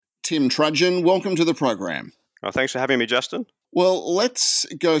Tim Trudgian. Welcome to the program. Thanks for having me, Justin. Well, let's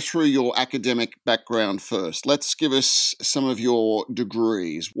go through your academic background first. Let's give us some of your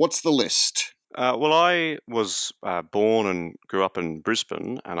degrees. What's the list? I was born and grew up in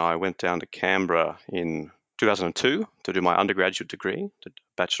Brisbane, and I went down to Canberra in 2002 to do my undergraduate degree, the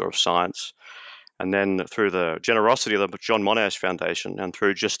Bachelor of Science. And then through the generosity of the John Monash Foundation and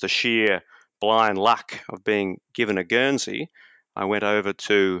through just the sheer blind luck of being given a Guernsey, I went over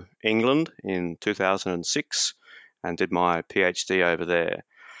to England in 2006 and did my PhD over there.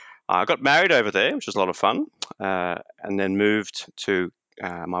 I got married over there, which was a lot of fun, and then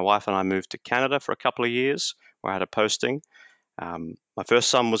my wife and I moved to Canada for a couple of years where I had a posting. My first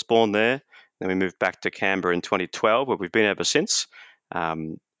son was born there. Then we moved back to Canberra in 2012, where we've been ever since.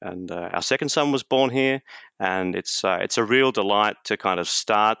 And our second son was born here, and it's a real delight to kind of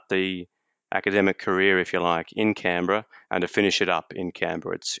start the academic career, if you like, in Canberra and to finish it up in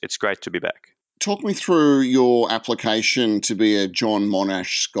Canberra. It's great to be back. Talk me through your application to be a John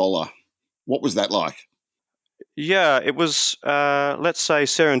Monash Scholar. What was that like? Yeah, it was, let's say,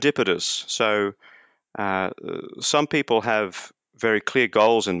 serendipitous. So some people have very clear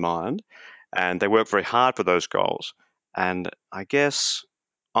goals in mind, and they work very hard for those goals. And I guess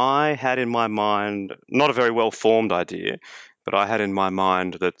I had in my mind, not a very well-formed idea, but I had in my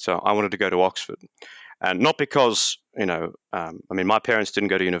mind that I wanted to go to Oxford. And not because, my parents didn't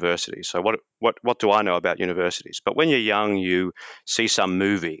go to university, so what do I know about universities? But when you're young, you see some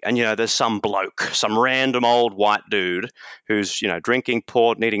movie, and, there's some bloke, some random old white dude who's, drinking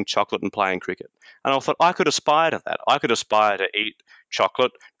port and eating chocolate and playing cricket. And I thought I could aspire to that. I could aspire to eat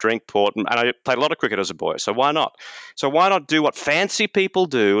chocolate, drink port, and I played a lot of cricket as a boy, so why not? So why not do what fancy people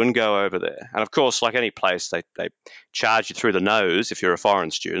do and go over there? And of course, like any place, they charge you through the nose if you're a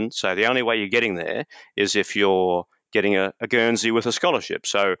foreign student, so the only way you're getting there is if you're getting a Guernsey with a scholarship.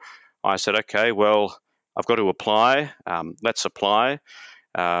 So I said, okay, well, I've got to apply. Let's apply.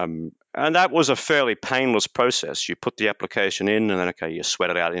 And that was a fairly painless process. You put the application in, and then, okay, you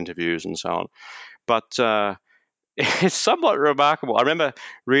sweat it out, interviews and so on. But it's somewhat remarkable. I remember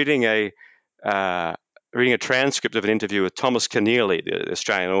reading a transcript of an interview with Thomas Keneally, the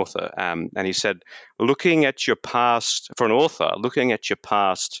Australian author, and he said, looking at your past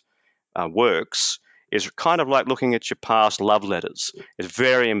works is kind of like looking at your past love letters. It's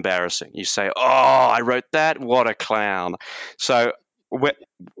very embarrassing. You say, oh, I wrote that? What a clown. So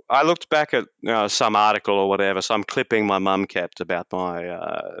I looked back at some article or whatever, some clipping my mum kept about my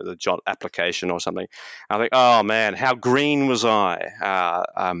the job application or something. I think, oh man, how green was I?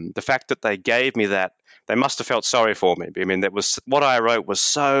 The fact that they gave me that, they must have felt sorry for me. I mean, that was what I wrote was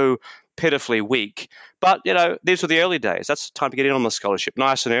so pitifully weak. But these were the early days. That's the time to get in on the scholarship,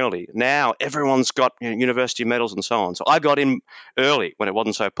 nice and early. Now everyone's got university medals and so on. So I got in early when it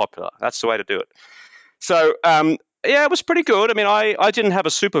wasn't so popular. That's the way to do it. So. Yeah, it was pretty good. I mean, I didn't have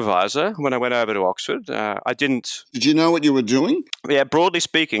a supervisor when I went over to Oxford. I didn't. Did you know what you were doing? Yeah, broadly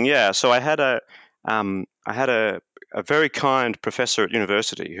speaking, yeah. So I had a very kind professor at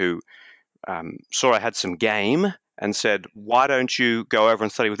university who saw I had some game and said, "Why don't you go over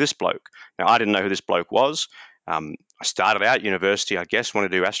and study with this bloke?" Now, I didn't know who this bloke was. I started out at university, I guess,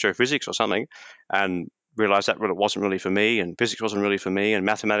 wanted to do astrophysics or something, and realized that it wasn't really for me, and physics wasn't really for me, and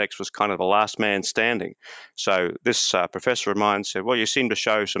mathematics was kind of the last man standing. So this professor of mine said, well, you seem to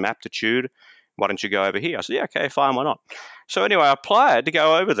show some aptitude. Why don't you go over here? I said, yeah, okay, fine, why not? So anyway, I applied to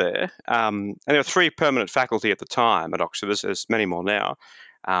go over there, and there were 3 permanent faculty at the time at Oxford. There's many more now.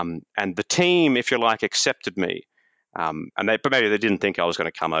 And the team, if you like, accepted me. And but maybe they didn't think I was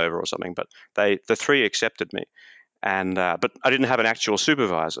going to come over or something, but the 3 accepted me. And but I didn't have an actual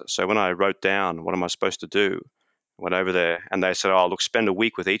supervisor. So when I wrote down what am I supposed to do, I went over there and they said, oh, look, spend a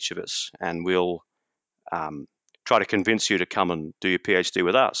week with each of us and we'll try to convince you to come and do your PhD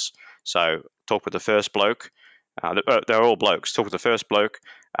with us. So talk with the first bloke. They're all blokes. Talk with the first bloke.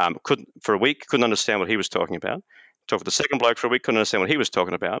 For a week, couldn't understand what he was talking about. Talk with the second bloke for a week, couldn't understand what he was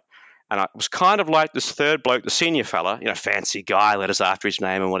talking about. And I was kind of like this third bloke, the senior fella, fancy guy, letters after his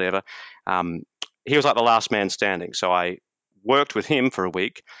name and whatever. He was like the last man standing. So I worked with him for a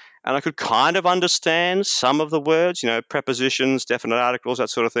week and I could kind of understand some of the words, prepositions, definite articles,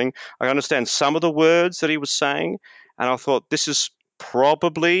 that sort of thing. I understand some of the words that he was saying. And I thought, this is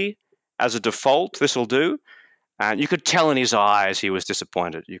probably, as a default, this will do. And you could tell in his eyes he was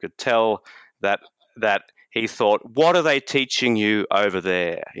disappointed. You could tell that he thought, what are they teaching you over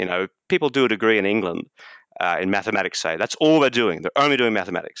there? People do a degree in England. in mathematics, say. That's all they're doing. They're only doing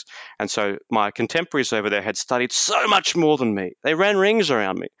mathematics. And so my contemporaries over there had studied so much more than me. They ran rings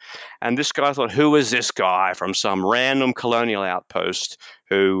around me. And this guy thought, who is this guy from some random colonial outpost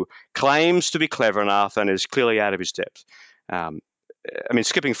who claims to be clever enough and is clearly out of his depth?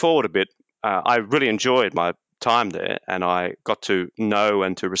 Skipping forward a bit, I really enjoyed my time there, and I got to know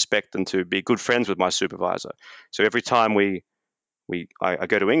and to respect and to be good friends with my supervisor. So every time I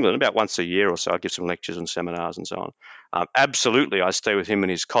go to England about once a year or so, I give some lectures and seminars and so on. Absolutely, I stay with him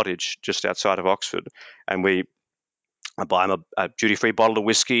in his cottage just outside of Oxford, and I buy him a duty-free bottle of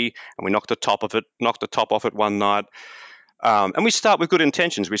whiskey, and we knock the top off it one night. And we start with good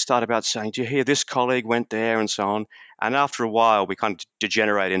intentions. We start about saying, do you hear this colleague went there and so on? And after a while, we kind of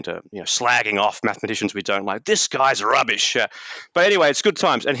degenerate into slagging off mathematicians we don't like. This guy's rubbish. But anyway, it's good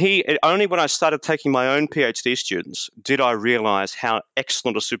times. And only when I started taking my own PhD students did I realize how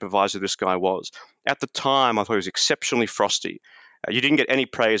excellent a supervisor this guy was. At the time, I thought he was exceptionally frosty. You didn't get any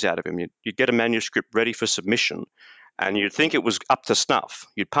praise out of him. You'd get a manuscript ready for submission, and you'd think it was up to snuff.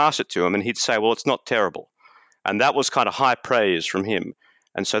 You'd pass it to him, and he'd say, well, it's not terrible. And that was kind of high praise from him.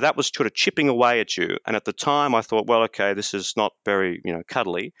 And so that was sort of chipping away at you. And at the time, I thought, well, okay, this is not very,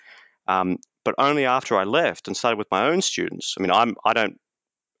 cuddly. But only after I left and started with my own students. I don't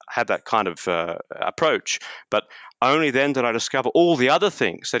have that kind of approach, but only then did I discover all the other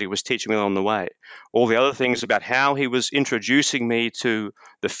things that he was teaching me along the way, all the other things about how he was introducing me to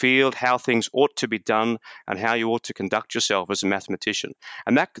the field, how things ought to be done, and how you ought to conduct yourself as a mathematician.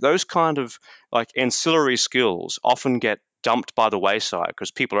 And those kind of like ancillary skills often get dumped by the wayside because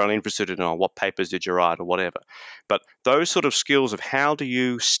people are only interested in what papers did you write or whatever. But those sort of skills of how do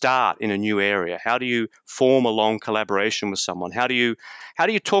you start in a new area? How do you form a long collaboration with someone? How do you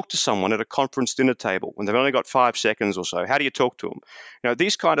talk to someone at a conference dinner table when they've only got 5 seconds or so? How do you talk to them?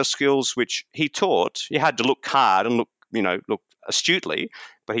 These kind of skills which he taught, you had to look hard and look astutely,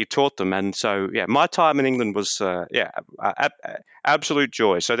 but he taught them. And so, my time in England was, absolute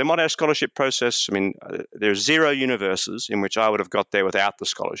joy. So the Monash scholarship process, there's 0 universes in which I would have got there without the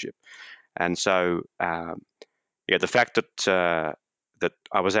scholarship. And so, the fact that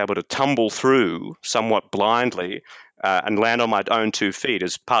I was able to tumble through somewhat blindly and land on my own 2 feet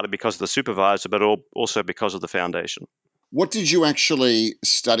is partly because of the supervisor, but also because of the foundation. What did you actually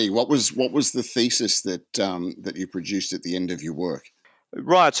study? What was the thesis that you produced at the end of your work?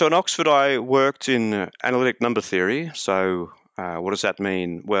 Right. So in Oxford, I worked in analytic number theory. So what does that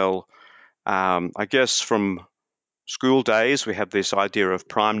mean? Well, I guess from school days, we have this idea of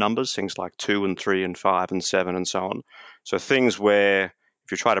prime numbers, things like 2 and 3 and 5 and 7 and so on. So things where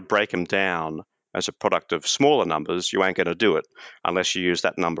if you try to break them down as a product of smaller numbers, you ain't going to do it unless you use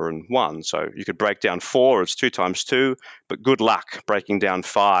that number in 1. So you could break down 4 as 2 times 2, but good luck breaking down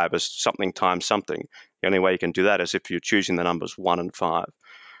 5 as something times something. The only way you can do that is if you're choosing the numbers 1 and 5.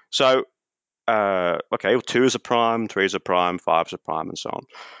 So, 2 is a prime, 3 is a prime, 5 is a prime, and so on.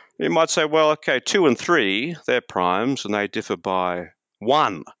 You might say, well, okay, 2 and 3, they're primes, and they differ by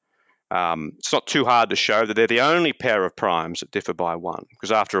 1. It's not too hard to show that they're the only pair of primes that differ by 1,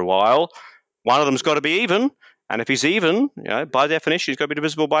 because after a while, one of them's got to be even, and if he's even, by definition, he's got to be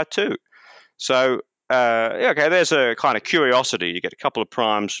divisible by 2. So, there's a kind of curiosity. You get a couple of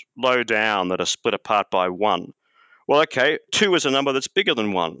primes low down that are split apart by 1. Well, okay, 2 is a number that's bigger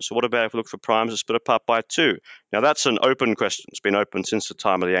than 1. So what about if we look for primes that split apart by 2? Now, that's an open question. It's been open since the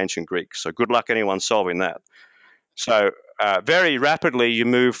time of the ancient Greeks. So good luck anyone solving that. So very rapidly, you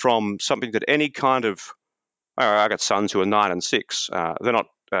move from something that any kind of... I got sons who are 9 and 6. They're not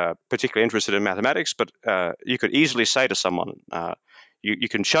particularly interested in mathematics, but you could easily say to someone, you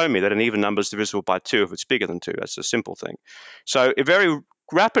can show me that an even number is divisible by 2 if it's bigger than 2. That's a simple thing. So very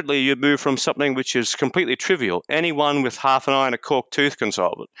rapidly you move from something which is completely trivial, anyone with half an eye and a cork tooth can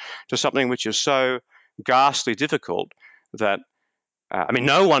solve it, to something which is so ghastly difficult that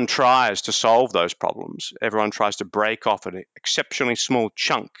no one tries to solve those problems. Everyone tries to break off an exceptionally small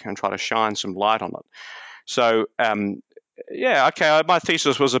chunk and try to shine some light on it. So my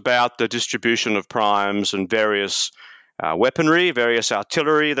thesis was about the distribution of primes and various weaponry, various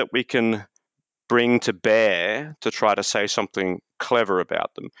artillery that we can bring to bear to try to say something clever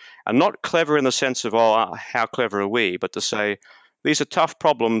about them. And not clever in the sense of, how clever are we, but to say, these are tough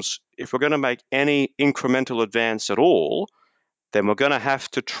problems. If we're going to make any incremental advance at all, then we're going to have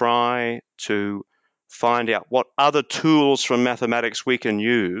to try to find out what other tools from mathematics we can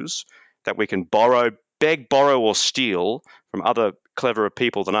use that we can beg, borrow, or steal from other cleverer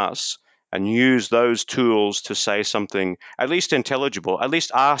people than us, and use those tools to say something at least intelligible, at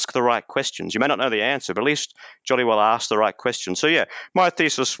least ask the right questions. You may not know the answer, but at least jolly well ask the right questions. So my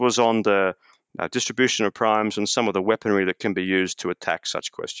thesis was on the distribution of primes, and some of the weaponry that can be used to attack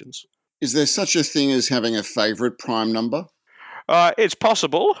such questions. Is there such a thing as having a favourite prime number? It's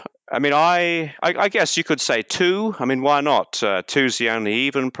possible. I mean, I guess you could say 2. I mean, why not? 2's the only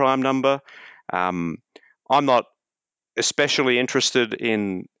even prime number. I'm not especially interested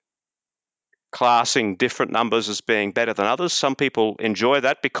in classing different numbers as being better than others. Some people enjoy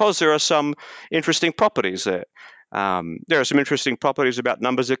that because there are some interesting properties there. There are some interesting properties about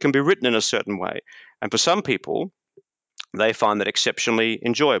numbers that can be written in a certain way. And for some people, they find that exceptionally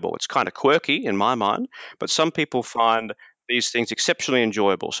enjoyable. It's kind of quirky in my mind, but some people find these things exceptionally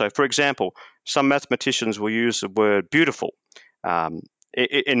enjoyable. So, for example, some mathematicians will use the word beautiful,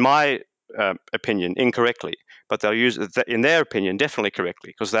 in my opinion, incorrectly, but they'll use it in their opinion definitely correctly,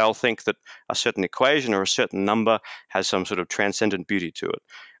 because they'll think that a certain equation or a certain number has some sort of transcendent beauty to it.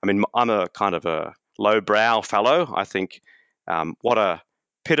 I mean, I'm a kind of a lowbrow fellow. I think what a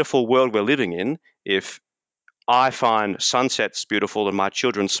pitiful world we're living in if I find sunsets beautiful and my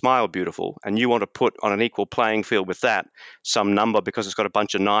children smile beautiful, and you want to put on an equal playing field with that some number because it's got a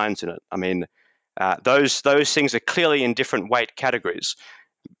bunch of 9s in it. I mean, those things are clearly in different weight categories.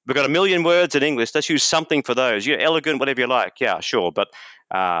 We've got a million words in English. Let's use something for those. Yeah, elegant, whatever you like. Yeah, sure. But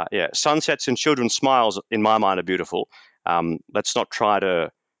sunsets and children's smiles, in my mind, are beautiful. Let's not try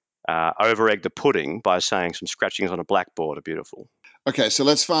to over-egg the pudding by saying some scratchings on a blackboard are beautiful. Okay, so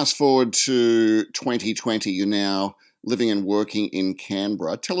let's fast forward to 2020. You're now living and working in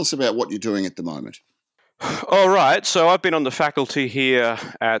Canberra. Tell us about what you're doing at the moment. All right. So I've been on the faculty here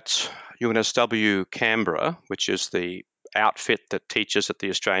at UNSW Canberra, which is the outfit that teaches at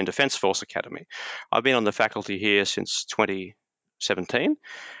the Australian Defence Force Academy. I've been on the faculty here since 2017.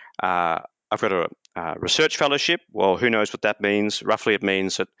 I've got a research fellowship. Well, who knows what that means? Roughly, it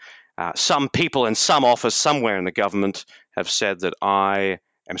means that some people in some office somewhere in the government have said that I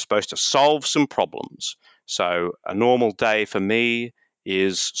am supposed to solve some problems. So a normal day for me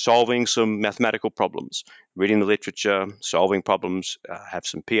is solving some mathematical problems, reading the literature, solving problems, have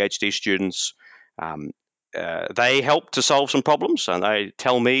some PhD students. They help to solve some problems and they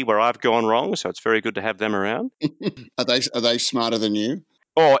tell me where I've gone wrong. So it's very good to have them around. Are they smarter than you?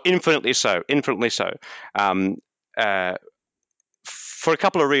 Oh, infinitely so, infinitely so. For a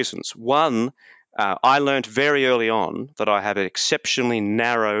couple of reasons. One, I learned very early on that I have an exceptionally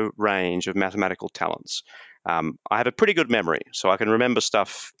narrow range of mathematical talents. I have a pretty good memory, so I can remember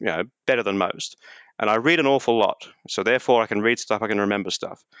stuff, better than most. And I read an awful lot, so therefore I can read stuff, I can remember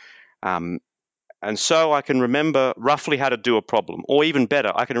stuff. And so I can remember roughly how to do a problem, or even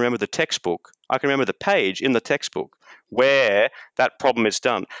better, I can remember the textbook. I can remember the page in the textbook where that problem is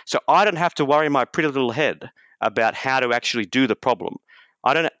done. So I don't have to worry my pretty little head about how to actually do the problem.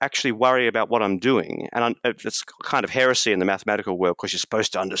 I don't actually worry about what I'm doing. And it's kind of heresy in the mathematical world because you're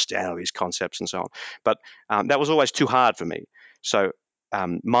supposed to understand all these concepts and so on. But that was always too hard for me. So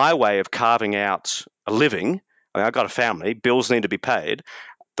my way of carving out a living, I've got a family, bills need to be paid.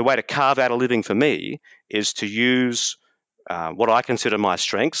 The way to carve out a living for me is to use what I consider my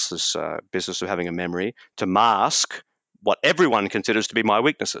strengths, this business of having a memory, to mask what everyone considers to be my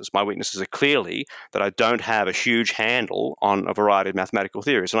weaknesses. My weaknesses are clearly that I don't have a huge handle on a variety of mathematical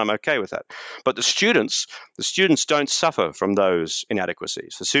theories, and I'm okay with that. But the students don't suffer from those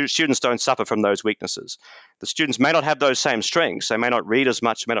inadequacies. The students don't suffer from those weaknesses. The students may not have those same strengths. They may not read as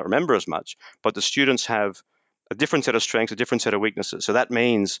much, may not remember as much, but the students have a different set of strengths, a different set of weaknesses. So that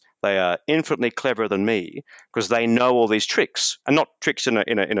means they are infinitely cleverer than me because they know all these tricks, and not tricks in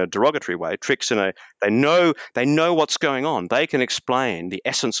a derogatory way. Tricks they know what's going on. They can explain the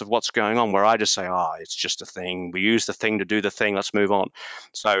essence of what's going on. Where I just say, it's just a thing. We use the thing to do the thing. Let's move on.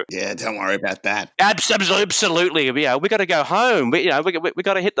 So yeah, don't worry about that. Absolutely. Yeah, we got to go home. We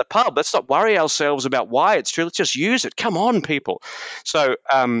got to hit the pub. Let's not worry ourselves about why it's true. Let's just use it. Come on, people. So.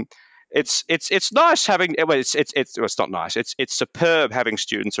 It's nice having it's not nice. It's superb having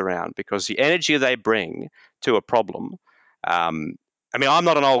students around because the energy they bring to a problem. I'm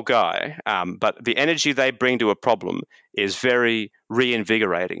not an old guy, but the energy they bring to a problem is very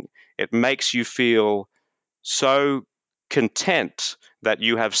reinvigorating. It makes you feel so content that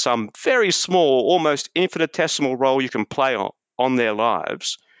you have some very small, almost infinitesimal role you can play on their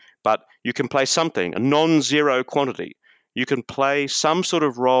lives, but you can play something, a non-zero quantity. You can play some sort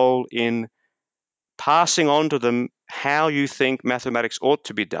of role in passing on to them how you think mathematics ought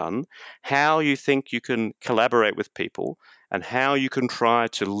to be done, how you think you can collaborate with people, and how you can try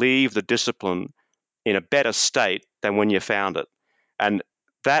to leave the discipline in a better state than when you found it. And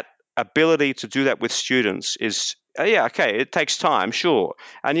that ability to do that with students is Yeah, okay, it takes time, sure.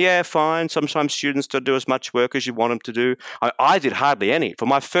 And yeah, fine, sometimes students don't do as much work as you want them to do. I did hardly any. For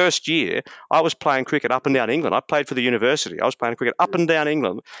my first year, I was playing cricket up and down England. I played for the university. I was playing cricket up and down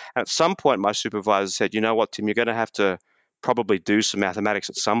England. And at some point, my supervisor said, you know what, Tim, you're going to have to probably do some mathematics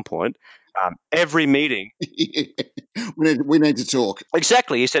at some point. Every meeting, We need to talk.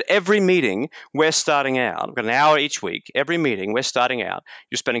 exactly. He said, every meeting we're starting out, we've got an hour each week. Every meeting we're starting out,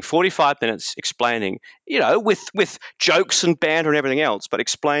 you're spending 45 minutes explaining, with jokes and banter and everything else, but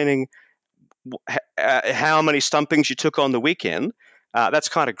explaining how many stumpings you took on the weekend. That's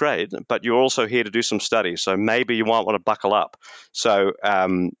kind of great, but you're also here to do some study, so maybe you might want to buckle up. So,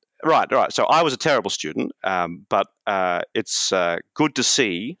 right. So I was a terrible student, but it's good to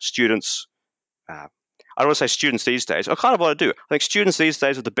see students. I don't want to say students these days. I kind of want to do. I think students these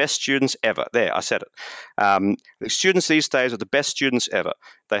days are the best students ever. There, I said it. The students these days are the best students ever.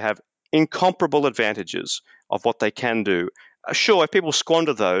 They have incomparable advantages of what they can do. Sure, if people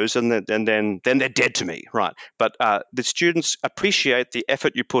squander those, and then they're dead to me, right? But the students appreciate the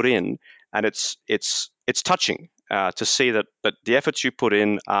effort you put in, and it's touching to see that the efforts you put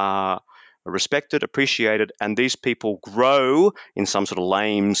in are respected, appreciated, and these people grow in some sort of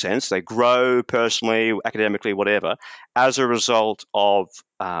lame sense. They grow personally, academically, whatever, as a result of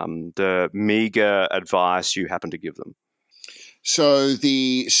the meager advice you happen to give them. So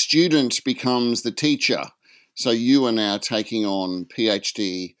the student becomes the teacher. So you are now taking on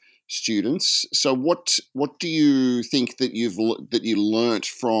PhD students. So what do you think that you learnt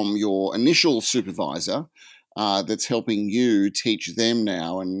from your initial supervisor that's helping you teach them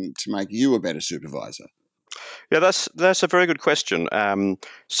now and to make you a better supervisor? Yeah, that's a very good question.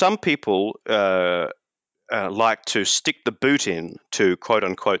 Some people like to stick the boot in to quote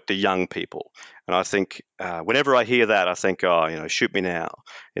unquote the young people, and I think whenever I hear that, I think, oh, shoot me now.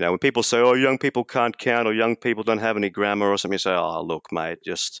 When people say, oh, young people can't count, or young people don't have any grammar, or something, you say, oh, look, mate,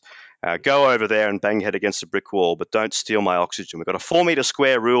 just go over there and bang your head against a brick wall, but don't steal my oxygen. We've got a 4 meter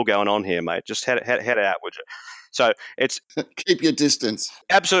square rule going on here, mate. Just head out, would you? So it's keep your distance.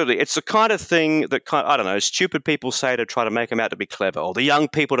 absolutely. It's the kind of thing that I don't know, stupid people say to try to make them out to be clever, or the young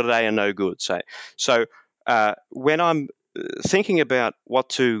people today are no good. Say so. When I'm thinking about what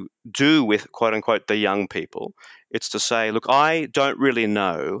to do with quote unquote the young people, it's to say, look, I don't really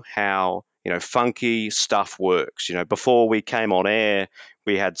know how funky stuff works. Before we came on air,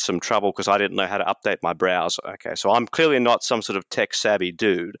 we had some trouble because I didn't know how to update my browser. Okay, so I'm clearly not some sort of tech savvy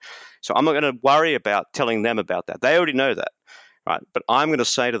dude. So I'm not going to worry about telling them about that. They already know that, right? But I'm going to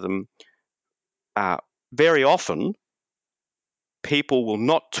say to them, very often, people will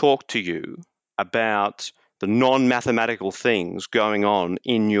not talk to you about the non-mathematical things going on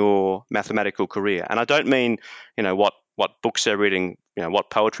in your mathematical career. And I don't mean, what books they're reading,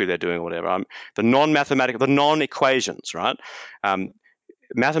 what poetry they're doing or whatever. The non-mathematical, the non-equations, right?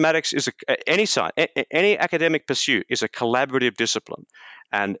 Mathematics is any academic pursuit is a collaborative discipline,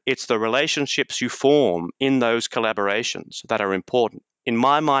 and it's the relationships you form in those collaborations that are important. In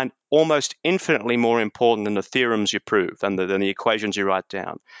my mind, almost infinitely more important than the theorems you prove, than the equations you write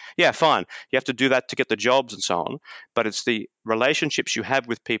down. Yeah, fine. You have to do that to get the jobs and so on, but it's the relationships you have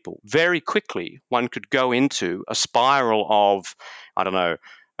with people. Very quickly, one could go into a spiral of, I don't know,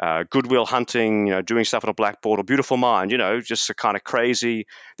 Goodwill Hunting, doing stuff on a blackboard, or Beautiful Mind, just a kind of crazy,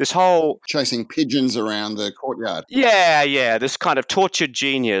 this whole chasing pigeons around the courtyard. Yeah, this kind of tortured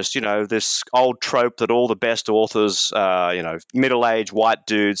genius, this old trope that all the best authors, middle-aged white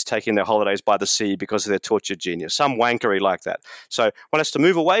dudes taking their holidays by the sea because of their tortured genius, some wankery like that. So one has to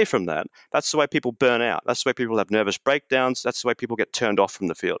move away from that. That's the way people burn out. That's the way people have nervous breakdowns. That's the way people get turned off from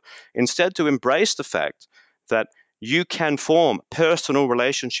the field. Instead, to embrace the fact that you can form personal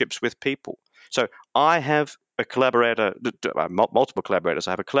relationships with people. So I have a collaborator, multiple collaborators. I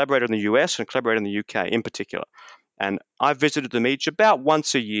have a collaborator in the US and a collaborator in the UK in particular. And I've visited them each about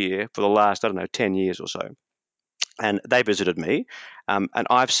once a year for the last, 10 years or so. And they visited me, and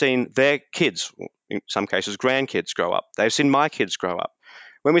I've seen their kids, in some cases grandkids, grow up. They've seen my kids grow up.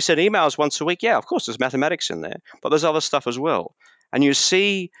 When we send emails once a week, yeah, of course, there's mathematics in there, but there's other stuff as well. And you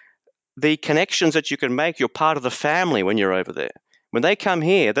see the connections that you can make. You're part of the family when you're over there. When they come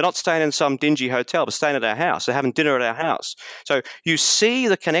here, they're not staying in some dingy hotel, they're staying at our house. They're having dinner at our house. So you see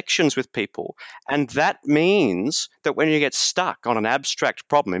the connections with people, and that means that when you get stuck on an abstract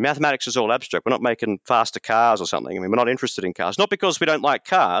problem, and mathematics is all abstract. We're not making faster cars or something. We're not interested in cars. Not because we don't like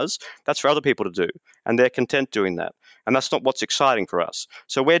cars. That's for other people to do, and they're content doing that. And that's not what's exciting for us.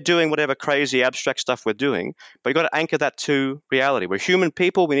 So we're doing whatever crazy abstract stuff we're doing, but you've got to anchor that to reality. We're human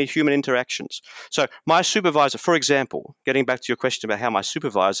people. We need human interactions. So my supervisor, for example, getting back to your question about how my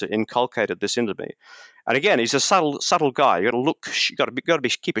supervisor inculcated this into me, and again, he's a subtle guy. You got to look. You got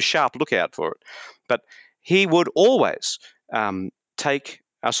to keep a sharp lookout for it. But he would always take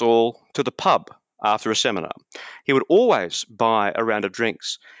us all to the pub after a seminar. He would always buy a round of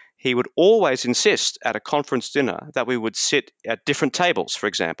drinks. He would always insist at a conference dinner that we would sit at different tables, for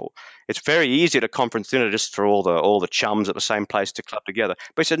example. It's very easy at a conference dinner just for all the chums at the same place to club together.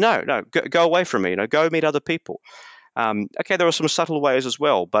 But he said, no, go away from me. Go meet other people. Okay, there are some subtle ways as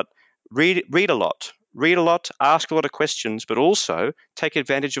well, but read a lot. Read a lot, ask a lot of questions, but also take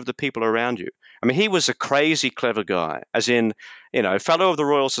advantage of the people around you. I mean, he was a crazy clever guy, as in, Fellow of the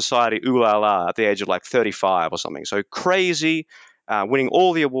Royal Society, ooh la la, at the age of like 35 or something. So crazy, winning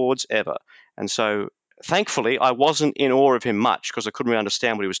all the awards ever. And so thankfully, I wasn't in awe of him much because I couldn't really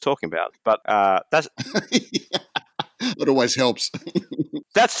understand what he was talking about. But that's... It always helps.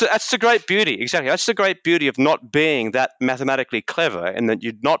 That's the great beauty, exactly. That's the great beauty of not being that mathematically clever, and that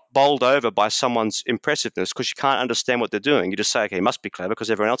you're not bowled over by someone's impressiveness because you can't understand what they're doing. You just say, okay, he must be clever because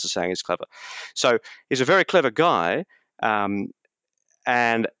everyone else is saying he's clever. So he's a very clever guy, and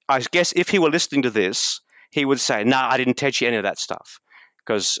I guess if he were listening to this, he would say, "No, I didn't teach you any of that stuff."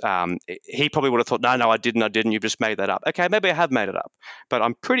 Because he probably would have thought, no, I didn't, you've just made that up. Okay, maybe I have made it up. But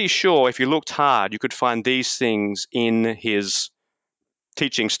I'm pretty sure if you looked hard, you could find these things in his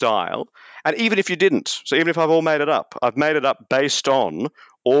teaching style. And even if you didn't, so even if I've all made it up, I've made it up based on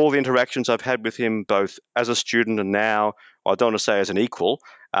all the interactions I've had with him, both as a student and now, or I don't want to say as an equal.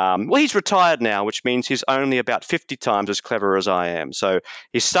 Well, he's retired now, which means he's only about 50 times as clever as I am. So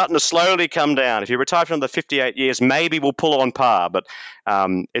he's starting to slowly come down. If he retired for another 58 years, maybe we'll pull on par. But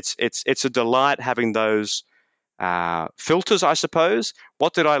it's a delight having those filters, I suppose.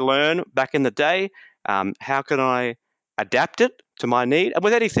 What did I learn back in the day? How can I adapt it to my need? And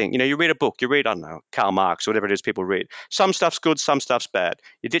with anything, you read a book, I don't know, Karl Marx, or whatever it is people read. Some stuff's good, some stuff's bad.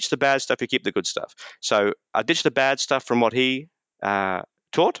 You ditch the bad stuff, you keep the good stuff. So I ditch the bad stuff from what he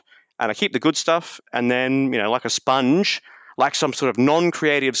taught, and I keep the good stuff, and then, like a sponge, like some sort of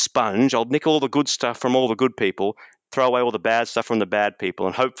non-creative sponge, I'll nick all the good stuff from all the good people, throw away all the bad stuff from the bad people,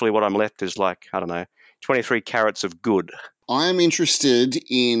 and hopefully what I'm left is 23 carats of good. I am interested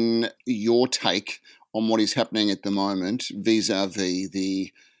in your take on what is happening at the moment vis-a-vis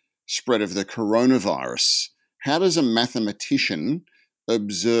the spread of the coronavirus. How does a mathematician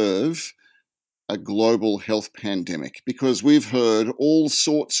observe a global health pandemic? Because we've heard all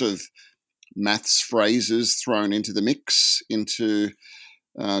sorts of maths phrases thrown into the mix, into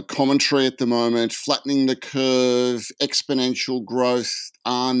commentary at the moment, flattening the curve, exponential growth,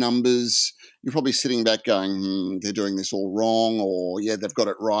 R numbers. You're probably sitting back going, they're doing this all wrong, or yeah, they've got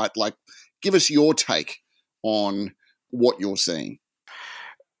it right. Give us your take on what you're seeing.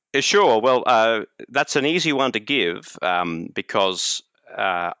 Sure. Well, that's an easy one to give because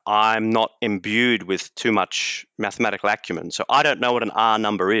I'm not imbued with too much mathematical acumen. So I don't know what an R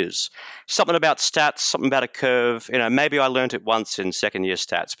number is. Something about stats, something about a curve. Maybe I learned it once in second year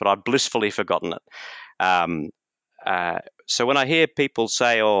stats, but I've blissfully forgotten it. So when I hear people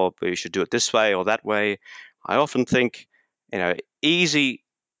say, "Oh, you should do it this way or that way," I often think, easy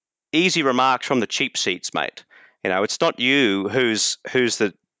remarks from the cheap seats, mate. It's not you who's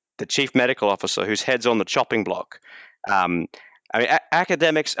the chief medical officer whose head's on the chopping block.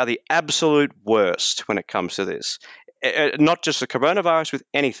 Academics are the absolute worst when it comes to this. Not just the coronavirus, with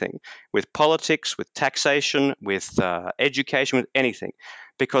anything, with politics, with taxation, with education, with anything,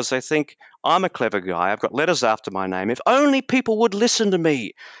 because they think, I'm a clever guy, I've got letters after my name, if only people would listen to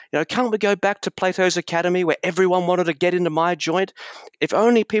me. Can't we go back to Plato's Academy where everyone wanted to get into my joint? If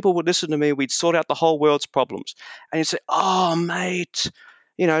only people would listen to me, we'd sort out the whole world's problems. And you say, oh, mate,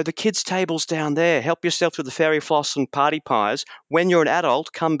 the kids' table's down there. Help yourself to the fairy floss and party pies. When you're an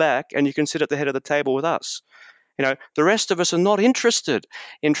adult, come back and you can sit at the head of the table with us. The rest of us are not interested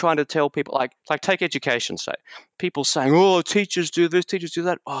in trying to tell people, like take education, say. People saying, oh, teachers do this, teachers do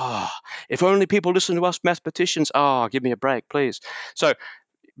that. Oh, if only people listen to us mathematicians. Oh, give me a break, please. So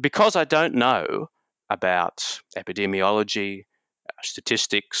because I don't know about epidemiology,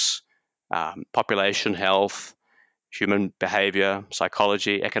 statistics, population health, human behavior,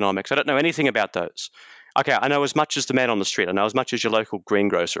 psychology, economics, I don't know anything about those. Okay, I know as much as the man on the street. I know as much as your local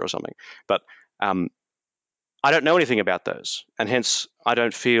greengrocer or something. But I don't know anything about those, and hence I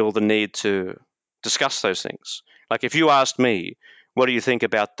don't feel the need to discuss those things. Like if you asked me, what do you think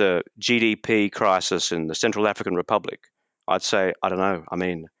about the GDP crisis in the Central African Republic? I'd say, I don't know.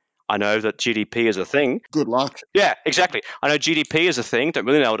 I know that GDP is a thing. Good luck. Yeah, exactly. I know GDP is a thing. Don't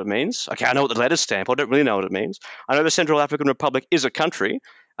really know what it means. Okay, I know what the letters stand for. Don't really know what it means. I know the Central African Republic is a country,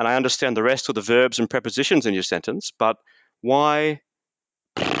 and I understand the rest of the verbs and prepositions in your sentence. But why?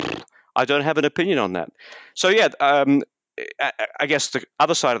 I don't have an opinion on that. So yeah, I guess the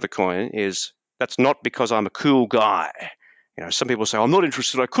other side of the coin is that's not because I'm a cool guy. Some people say, I'm not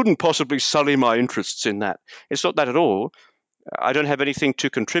interested. I couldn't possibly sully my interests in that. It's not that at all. I don't have anything to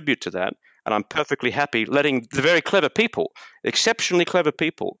contribute to that. And I'm perfectly happy letting the very clever people, exceptionally clever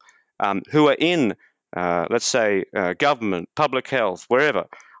people, who are in, let's say, government, public health, wherever,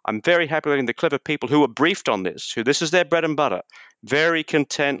 I'm very happy letting the clever people who are briefed on this, who this is their bread and butter, very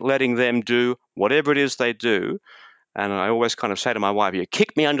content letting them do whatever it is they do. And I always kind of say to my wife, you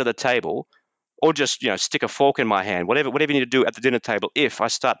kick me under the table, or just stick a fork in my hand, whatever you need to do at the dinner table. If I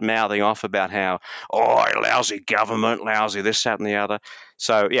start mouthing off about how lousy government, lousy this, that, and the other.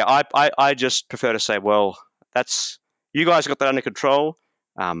 So yeah, I just prefer to say, well, that's you guys got that under control.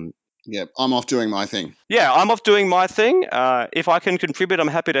 Yeah, I'm off doing my thing. Yeah, I'm off doing my thing. If I can contribute, I'm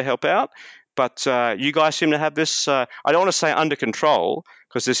happy to help out. But you guys seem to have this, I don't want to say under control,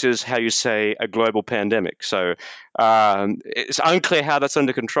 because this is how you say a global pandemic. So it's unclear how that's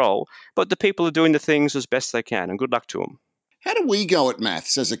under control. But the people are doing the things as best they can, and good luck to them. How do we go at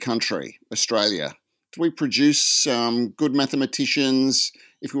maths as a country, Australia? Do we produce good mathematicians?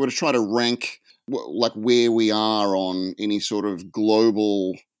 If we were to try to rank like where we are on any sort of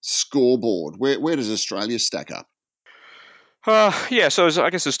global scoreboard, where does Australia stack up? Yeah, so I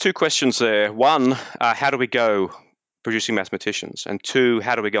guess there's two questions there. One, how do we go producing mathematicians? And two,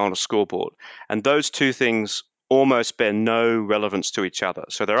 how do we go on a scoreboard? And those two things almost bear no relevance to each other.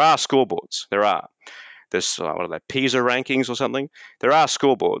 So there are scoreboards. There's, what are they, PISA rankings or something? There are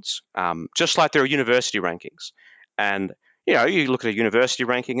scoreboards, just like there are university rankings. And you look at a university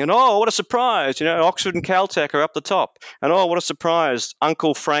ranking and, what a surprise, Oxford and Caltech are up the top. And, what a surprise,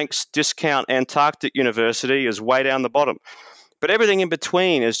 Uncle Frank's Discount Antarctic University is way down the bottom. But everything in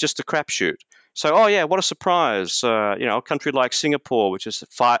between is just a crapshoot. So, what a surprise. A country like Singapore, which is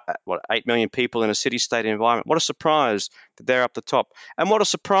 8 million people in a city-state environment. What a surprise that they're up the top. And what a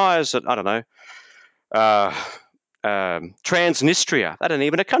surprise that, I don't know, Transnistria, that ain't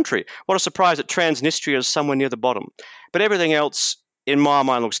even a country. What a surprise that Transnistria is somewhere near the bottom. But everything else, in my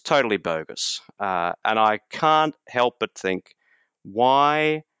mind, looks totally bogus. And I can't help but think,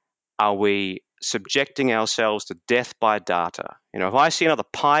 why are we subjecting ourselves to death by data? If I see another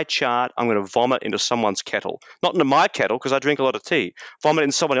pie chart, I'm going to vomit into someone's kettle. Not into my kettle, because I drink a lot of tea. Vomit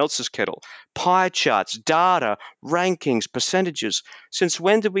in someone else's kettle. Pie charts, data, rankings, percentages. Since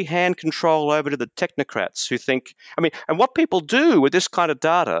when did we hand control over to the technocrats who think... and what people do with this kind of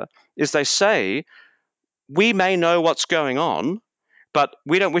data is they say, we may know what's going on, but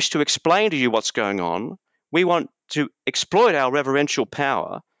we don't wish to explain to you what's going on. We want to exploit our reverential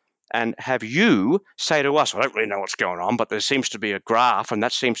power and have you say to us, I don't really know what's going on, but there seems to be a graph, and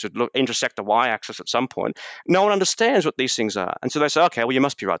that seems to intersect the y-axis at some point. No one understands what these things are. And so they say, okay, well, you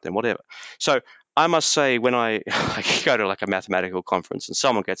must be right then, whatever. So I must say, when I go to like a mathematical conference and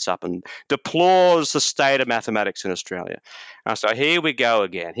someone gets up and deplores the state of mathematics in Australia, and I say, here we go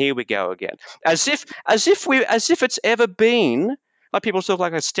again, as if it's ever been, like people talk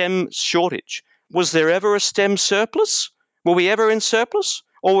like a STEM shortage. Was there ever a STEM surplus? Were we ever in surplus?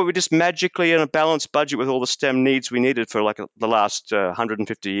 Or were we just magically in a balanced budget with all the STEM needs we needed for like the last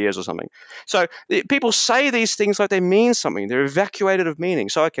 150 years or something? So people say these things like they mean something. They're evacuated of meaning.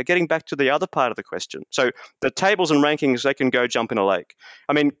 So, okay, getting back to the other part of the question. So the tables and rankings, they can go jump in a lake.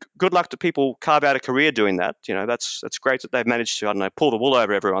 Good luck to people carve out a career doing that. That's great that they've managed to, I don't know, pull the wool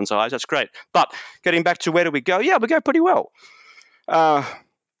over everyone's eyes. That's great. But getting back to where do we go? Yeah, we go pretty well.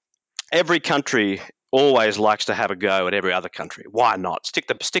 Every country always likes to have a go at every other country. Why not? Stick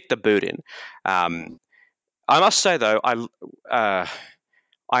the boot in. I must say, though, I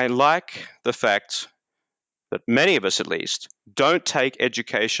like the fact that many of us, at least, don't take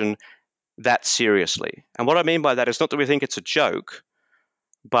education that seriously. And what I mean by that is not that we think it's a joke,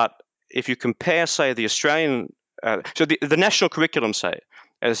 but if you compare, say, the Australian... so the national curriculum, say,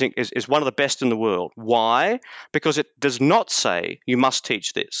 I think is one of the best in the world. Why? Because it does not say you must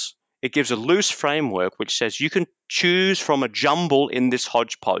teach this. It gives a loose framework which says you can choose from a jumble in this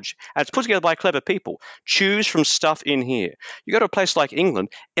hodgepodge. And it's put together by clever people. Choose from stuff in here. You go to a place like England,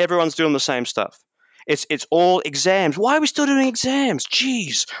 everyone's doing the same stuff. It's all exams. Why are we still doing exams?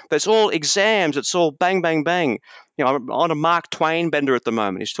 Jeez. It's all exams. It's all bang, bang, bang. I'm on a Mark Twain bender at the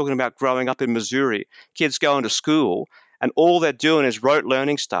moment. He's talking about growing up in Missouri. Kids going to school, and all they're doing is rote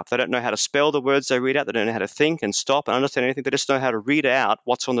learning stuff. They don't know how to spell the words they read out. They don't know how to think and stop and understand anything. They just know how to read out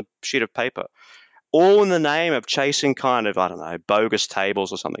what's on the sheet of paper, all in the name of chasing kind of, I don't know, bogus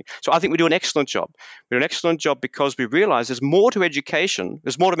tables or something. So I think we do an excellent job. We do an excellent job because we realize there's more to education.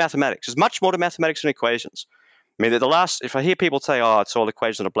 There's more to mathematics. There's much more to mathematics than equations. I mean, if I hear people say, oh, it's all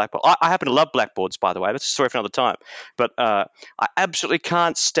equations on a blackboard. I happen to love blackboards, by the way. That's a story for another time. But I absolutely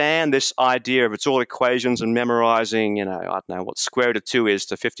can't stand this idea of it's all equations and memorizing, I don't know, what square root of 2 is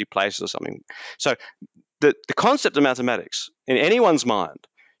to 50 places or something. So the concept of mathematics in anyone's mind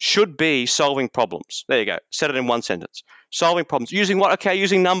should be solving problems. There you go. Said it in one sentence. Solving problems. Using what? Okay,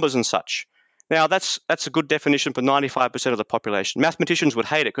 using numbers and such. Now, that's a good definition for 95% of the population. Mathematicians would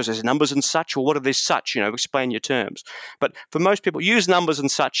hate it because there's numbers and such, or what are these such? Explain your terms. But for most people, use numbers and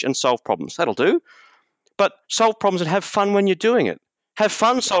such and solve problems. That'll do. But solve problems and have fun when you're doing it. Have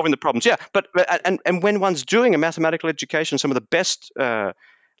fun solving the problems. Yeah, but when one's doing a mathematical education, some of the best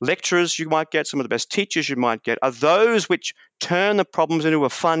lecturers you might get, some of the best teachers you might get are those which turn the problems into a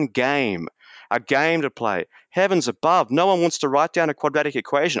fun game, a game to play. Heavens above, no one wants to write down a quadratic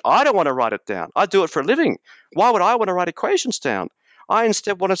equation. I don't want to write it down. I do it for a living. Why would I want to write equations down? I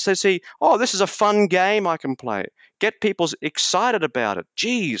instead want to see, oh, this is a fun game I can play. Get people excited about it.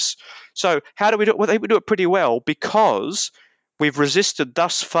 Geez. So how do we do it? Well, we do it pretty well because we've resisted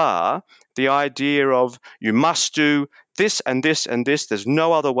thus far the idea of you must do this and this and this. There's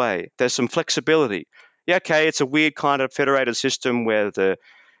no other way. There's some flexibility. Yeah, okay, it's a weird kind of federated system where the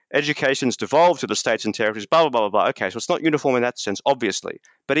education's devolved to the states and territories, blah, blah, blah, blah, blah. Okay, so it's not uniform in that sense, obviously.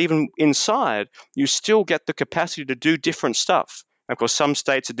 But even inside, you still get the capacity to do different stuff. Of course, some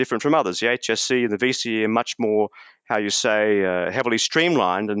states are different from others. The HSC and the VCE are much more, how you say, heavily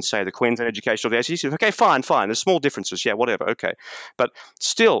streamlined than, say, the Queensland Education or the ACC. Okay, fine. There's small differences. Yeah, whatever. Okay. But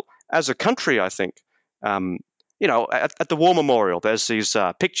still, as a country, I think, at the War Memorial, there's these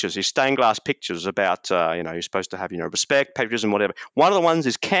pictures, these stained glass pictures about, you're supposed to have, respect, patriotism, whatever. One of the ones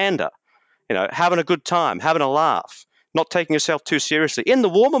is candor, having a good time, having a laugh, not taking yourself too seriously. In the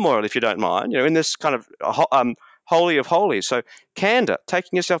War Memorial, if you don't mind, in this kind of holy of holies. So candor,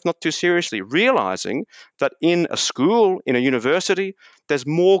 taking yourself not too seriously, realizing that in a school, in a university, there's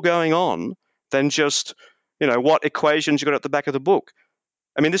more going on than just, what equations you got at the back of the book.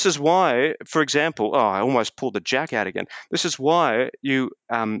 I mean, this is why, for example, I almost pulled the jack out again. This is why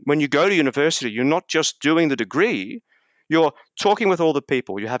when you go to university, you're not just doing the degree, you're talking with all the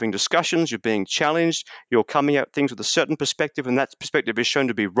people, you're having discussions, you're being challenged, you're coming at things with a certain perspective, and that perspective is shown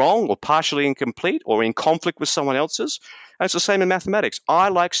to be wrong or partially incomplete or in conflict with someone else's. And it's the same in mathematics. I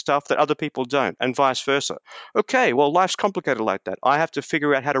like stuff that other people don't, and vice versa. Okay, well, life's complicated like that. I have to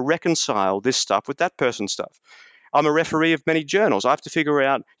figure out how to reconcile this stuff with that person's stuff. I'm a referee of many journals. I have to figure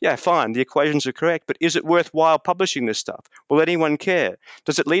out, yeah, fine, the equations are correct, but is it worthwhile publishing this stuff? Will anyone care?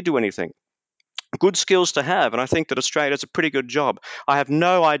 Does it lead to anything? Good skills to have, and I think that Australia does a pretty good job. I have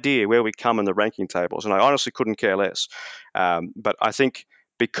no idea where we come in the ranking tables, and I honestly couldn't care less. But I think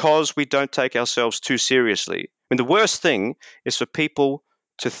because we don't take ourselves too seriously, I mean, the worst thing is for people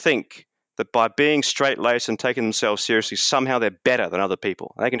to think that by being straight-laced and taking themselves seriously, somehow they're better than other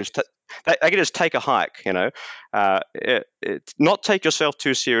people. They can just take a hike, not take yourself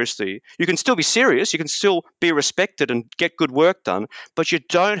too seriously. You can still be serious. You can still be respected and get good work done, but you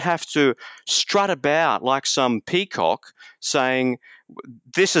don't have to strut about like some peacock saying,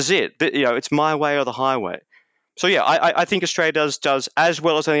 this is it. It's my way or the highway. So, yeah, I think Australia does as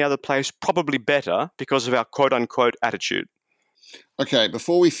well as any other place, probably better because of our quote-unquote attitude. Okay,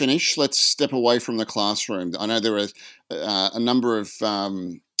 before we finish, let's step away from the classroom. I know there are a number of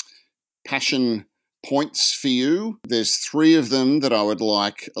passion points for you. There's 3 of them that I would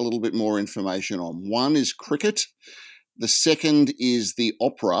like a little bit more information on. One is cricket, the second is the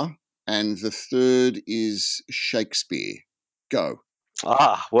opera, and the third is Shakespeare. Go.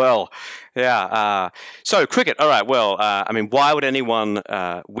 Well, yeah. So cricket. All right. Well, I mean, why would anyone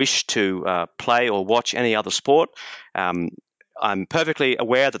wish to play or watch any other sport? I'm perfectly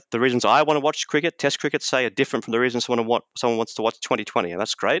aware that the reasons I want to watch cricket, Test cricket, say, are different from the reasons someone wants to watch 2020, and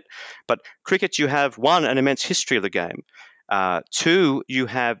that's great. But cricket, you have, 1, an immense history of the game. 2, you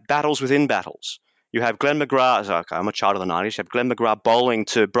have battles within battles. You have Glenn McGrath. Okay, I'm a child of the 90s. You have Glenn McGrath bowling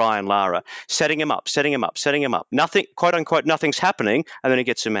to Brian Lara, setting him up. Nothing, quote unquote, nothing's happening, and then he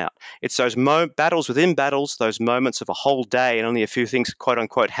gets him out. It's those battles within battles, those moments of a whole day and only a few things, quote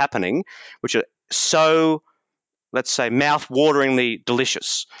unquote, happening, which are so, let's say, mouth-wateringly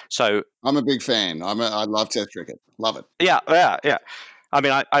delicious. So I'm a big fan. I love Test cricket. Love it. Yeah. I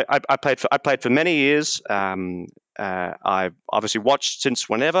mean, I played for many years. I've obviously watched since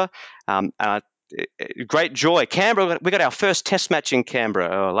whenever, and great joy. Canberra, we got our first test match in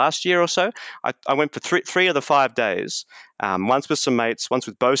Canberra last year or so. I went for three of the 5 days, once with some mates, once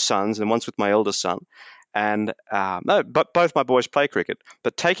with both sons, and once with my eldest son. And no, but both my boys play cricket.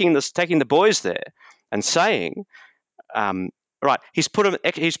 But taking the boys there and saying, right, he's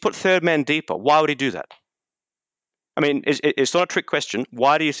put third man deeper. Why would he do that? I mean, it's not a trick question.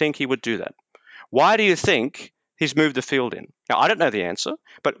 Why do you think he would do that? Why do you think he's moved the field in? Now, I don't know the answer,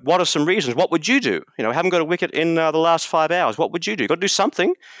 but what are some reasons? What would you do? Haven't got a wicket in the last 5 hours. What would you do? You've got to do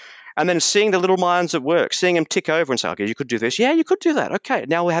something. And then seeing the little minds at work, seeing them tick over and say, okay, you could do this. Yeah, you could do that. Okay,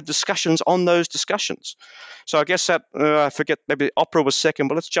 now we have discussions on those discussions. So I guess that, I forget, maybe opera was second,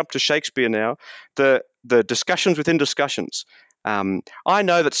 but let's jump to Shakespeare now. The discussions within discussions. I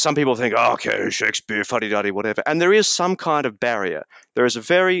know that some people think, oh, okay, Shakespeare, fuddy-duddy, whatever. And there is some kind of barrier. There is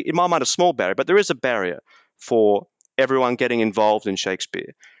in my mind, a small barrier, but there is a barrier for everyone getting involved in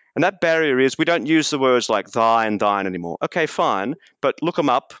Shakespeare. And that barrier is we don't use the words like thy and thine anymore. Okay, fine, but look them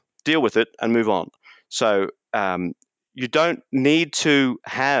up, deal with it, and move on. So you don't need to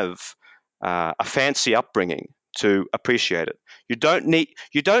have a fancy upbringing to appreciate it. You don't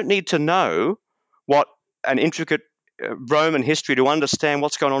need to know what an intricate Roman history to understand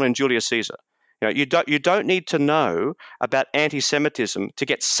what's going on in Julius Caesar. You don't need to know about anti-Semitism to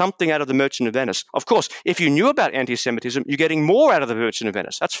get something out of the Merchant of Venice. Of course, if you knew about anti-Semitism, you're getting more out of the Merchant of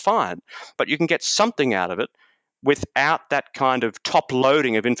Venice. That's fine, but you can get something out of it without that kind of top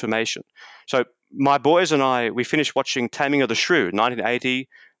loading of information. So my boys and I, we finished watching Taming of the Shrew, 1980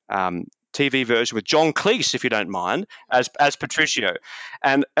 TV version with John Cleese, if you don't mind, as Patricio.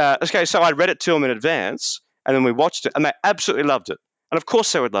 And okay, so I read it to them in advance, and then we watched it, and they absolutely loved it. And of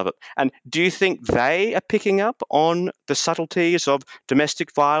course they would love it. And do you think they are picking up on the subtleties of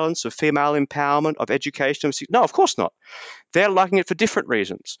domestic violence, of female empowerment, of education? No, of course not. They're liking it for different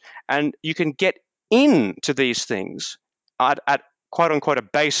reasons. And you can get into these things at quote unquote a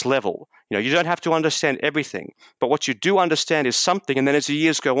base level. You don't have to understand everything, but what you do understand is something, and then as the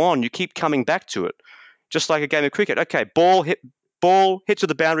years go on, you keep coming back to it. Just like a game of cricket. Okay, ball hit to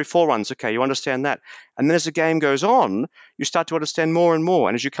the boundary, 4 runs. Okay, you understand that. And then as the game goes on, you start to understand more and more.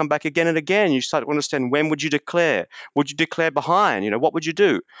 And as you come back again and again, you start to understand, when would you declare? Would you declare behind? What would you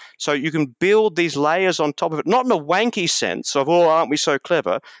do? So you can build these layers on top of it, not in a wanky sense of, oh, aren't we so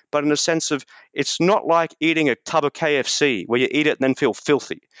clever, but in a sense of, it's not like eating a tub of KFC where you eat it and then feel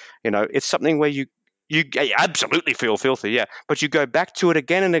filthy. It's something where you absolutely feel filthy, yeah. But you go back to it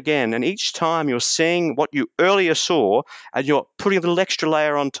again and again, and each time you're seeing what you earlier saw, and you're putting a little extra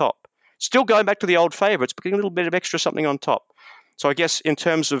layer on top. Still going back to the old favourites, but getting a little bit of extra something on top. So I guess in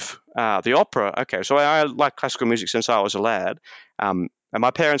terms of the opera, okay, so I like classical music since I was a lad, and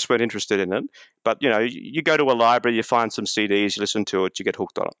my parents weren't interested in it. But, you go to a library, you find some CDs, you listen to it, you get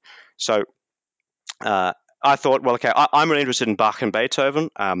hooked on it. So I thought, well, okay, I'm really interested in Bach and Beethoven.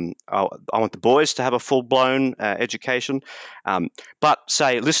 I want the boys to have a full-blown education. But,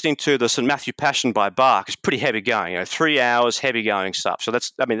 say, listening to the St. Matthew Passion by Bach is pretty heavy-going, 3 hours, heavy-going stuff. So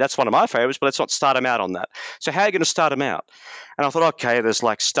that's one of my favourites, but let's not start them out on that. So how are you going to start them out? And I thought, okay, there's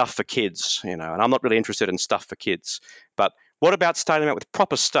like stuff for kids, and I'm not really interested in stuff for kids. But what about starting out with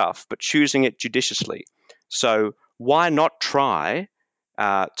proper stuff, but choosing it judiciously? So why not try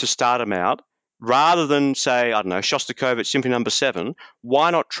to start them out? Rather than, say, I don't know, Shostakovich Symphony No. 7,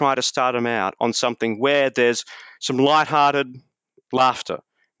 why not try to start them out on something where there's some lighthearted laughter,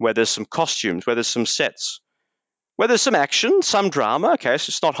 where there's some costumes, where there's some sets, where there's some action, some drama. Okay,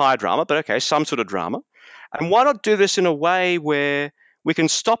 so it's not high drama, but okay, some sort of drama. And why not do this in a way where we can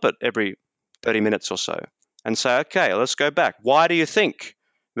stop it every 30 minutes or so and say, okay, let's go back. Why do you think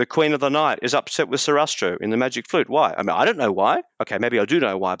the Queen of the Night is upset with Sarastro in the Magic Flute? Why? I don't know why. Okay, maybe I do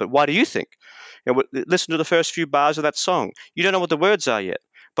know why, but why do you think? Listen to the first few bars of that song. You don't know what the words are yet,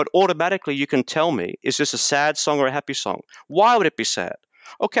 but automatically you can tell me, is this a sad song or a happy song? Why would it be sad?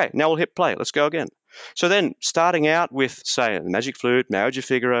 Okay, now we'll hit play. Let's go again. So then, starting out with, say, the Magic Flute, Marriage of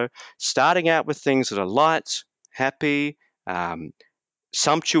Figaro, starting out with things that are light, happy,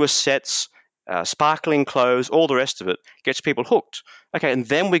 sumptuous sets, sparkling clothes, all the rest of it gets people hooked. Okay, and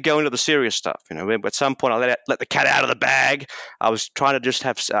then we go into the serious stuff. At some point I let the cat out of the bag. I was trying to just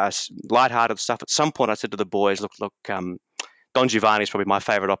have lighthearted stuff. At some point I said to the boys, look, Don Giovanni is probably my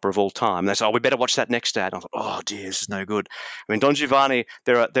favorite opera of all time. And they said, we better watch that next, Dad. And I thought, oh dear, this is no good. Don Giovanni,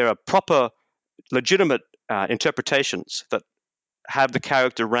 there are proper, legitimate interpretations that have the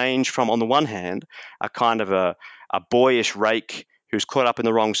character range from, on the one hand, a kind of a boyish rake who's caught up in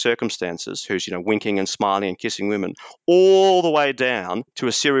the wrong circumstances, who's winking and smiling and kissing women, all the way down to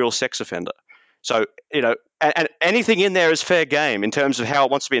a serial sex offender. So, and anything in there is fair game in terms of how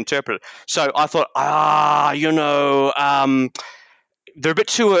it wants to be interpreted. So I thought, they're a bit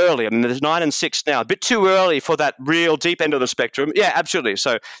too early. I mean, there's 9 and 6 now. A bit too early for that real deep end of the spectrum. Yeah, absolutely.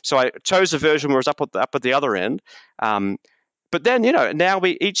 So I chose a version where it's up at the other end. But then, now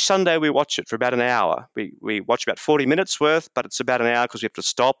each Sunday we watch it for about an hour. We watch about 40 minutes worth, but it's about an hour because we have to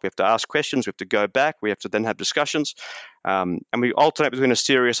stop, we have to ask questions, we have to go back, we have to then have discussions, and we alternate between a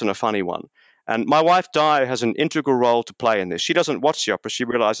serious and a funny one. And my wife, Di, has an integral role to play in this. She doesn't watch the opera. She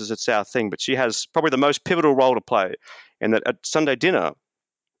realizes it's our thing, but she has probably the most pivotal role to play in that at Sunday dinner,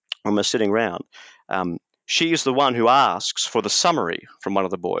 when we're sitting around, she is the one who asks for the summary from one of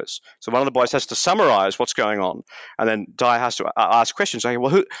the boys. So one of the boys has to summarize what's going on, and then Di has to ask questions like,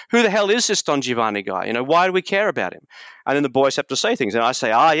 well, who the hell is this Don Giovanni guy? Why do we care about him? And then the boys have to say things, and I say,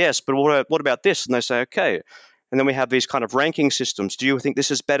 yes, but what about this? And they say, okay. And then we have these kind of ranking systems. Do you think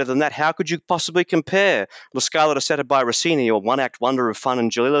this is better than that? How could you possibly compare La Scala da Seta by Rossini, or one-act wonder of fun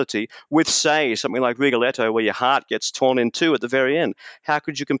and jollity, with, say, something like Rigoletto, where your heart gets torn in two at the very end? How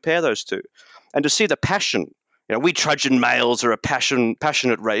could you compare those two? And to see the passion, we Trudgian males are a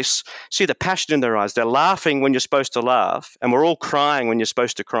passionate race. See the passion in their eyes. They're laughing when you're supposed to laugh, and we're all crying when you're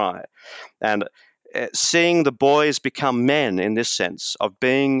supposed to cry. And seeing the boys become men in this sense of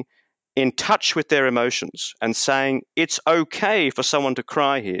being in touch with their emotions and saying it's okay for someone to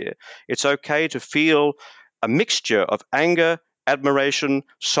cry here. It's okay to feel a mixture of anger, admiration,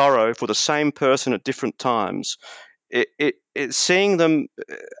 sorrow for the same person at different times. Seeing them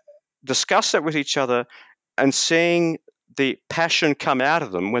discuss it with each other and seeing the passion come out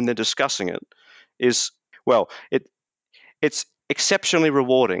of them when they're discussing it is, it's exceptionally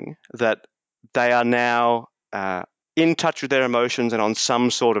rewarding that they are now in touch with their emotions and on some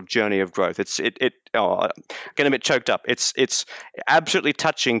sort of journey of growth. Getting a bit choked up. It's absolutely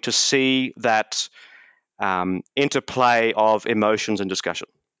touching to see that interplay of emotions and discussion.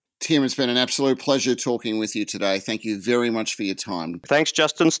 Tim, it's been an absolute pleasure talking with you today. Thank you very much for your time. Thanks,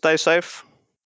 Justin. Stay safe.